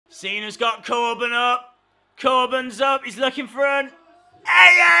Cena's got Corbin up. Corbin's up. He's looking for an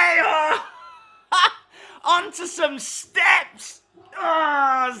AA. Onto some steps.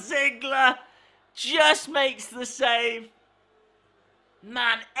 Oh, Ziggler just makes the save.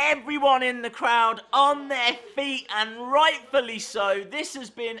 Man, everyone in the crowd on their feet, and rightfully so. This has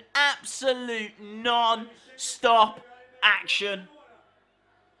been absolute non-stop action.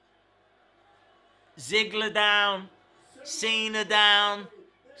 Ziggler down. Cena down.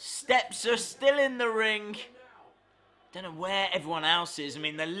 Steps are still in the ring. Don't know where everyone else is. I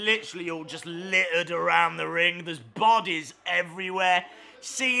mean, they're literally all just littered around the ring. There's bodies everywhere.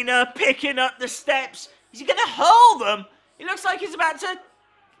 Cena picking up the steps. Is he going to hold them? He looks like he's about to...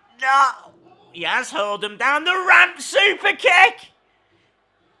 No. He has hurled him down the ramp. Super kick.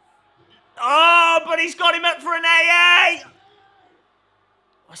 Oh, but he's got him up for an AA.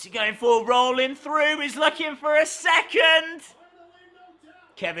 What's he going for? Rolling through. He's looking for a second.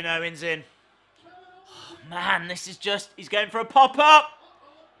 Kevin Owens in. Oh, man, this is just... He's going for a pop-up.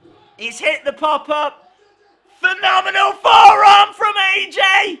 He's hit the pop-up. Phenomenal forearm from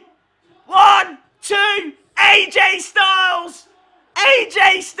AJ. 1, 2... AJ Styles!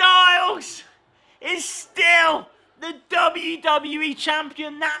 AJ Styles is still the WWE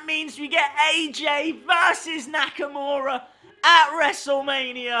Champion. That means we get AJ versus Nakamura at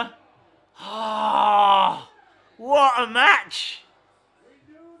WrestleMania. Oh, what a match.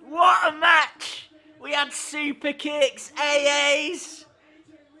 What a match. We had super kicks, AAs.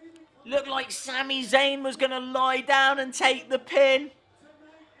 Looked like Sami Zayn was going to lie down and take the pin.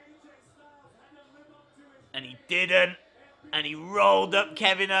 And he didn't. And he rolled up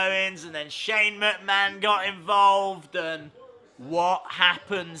Kevin Owens. And then Shane McMahon got involved. And what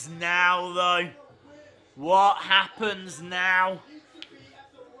happens now, though? What happens now?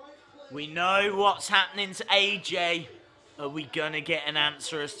 We know what's happening to AJ. Are we going to get an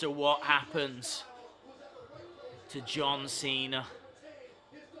answer as to what happens to John Cena?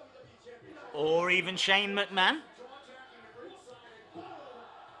 Or even Shane McMahon?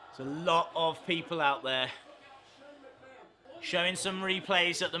 There's a lot of people out there showing some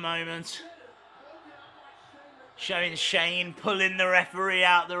replays at the moment. Showing Shane pulling the referee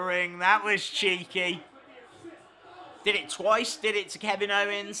out the ring. That was cheeky. Did it twice. Did it to Kevin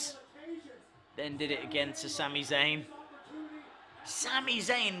Owens. Then did it again to Sami Zayn. Sami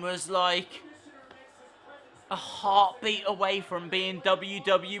Zayn was like a heartbeat away from being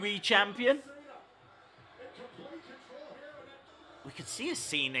WWE Champion. We could see a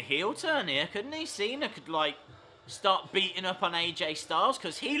Cena heel turn here, couldn't he? Cena could, like, start beating up on AJ Styles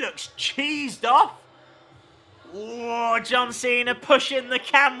because he looks cheesed off. Oh, John Cena pushing the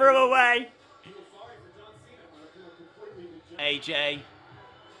camera away. AJ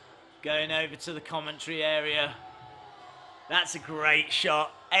going over to the commentary area. That's a great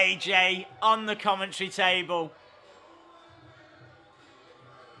shot. AJ on the commentary table.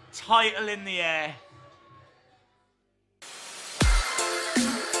 Title in the air.